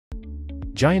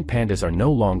Giant pandas are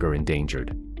no longer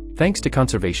endangered, thanks to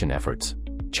conservation efforts,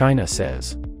 China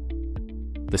says.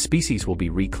 The species will be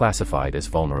reclassified as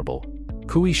vulnerable.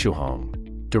 Cui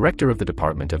Shuhong, director of the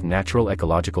Department of Natural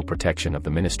Ecological Protection of the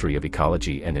Ministry of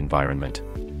Ecology and Environment,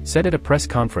 said at a press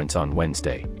conference on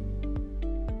Wednesday.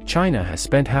 China has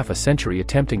spent half a century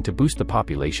attempting to boost the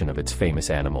population of its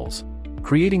famous animals,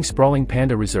 creating sprawling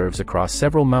panda reserves across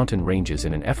several mountain ranges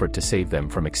in an effort to save them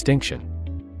from extinction.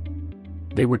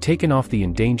 They were taken off the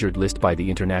endangered list by the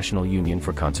International Union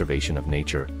for Conservation of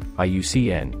Nature,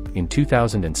 IUCN, in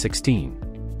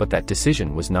 2016, but that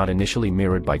decision was not initially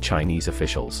mirrored by Chinese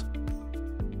officials.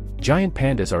 Giant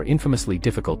pandas are infamously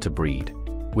difficult to breed,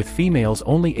 with females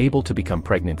only able to become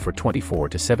pregnant for 24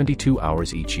 to 72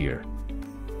 hours each year.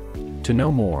 To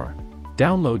know more,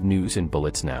 download News in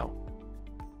Bullets now.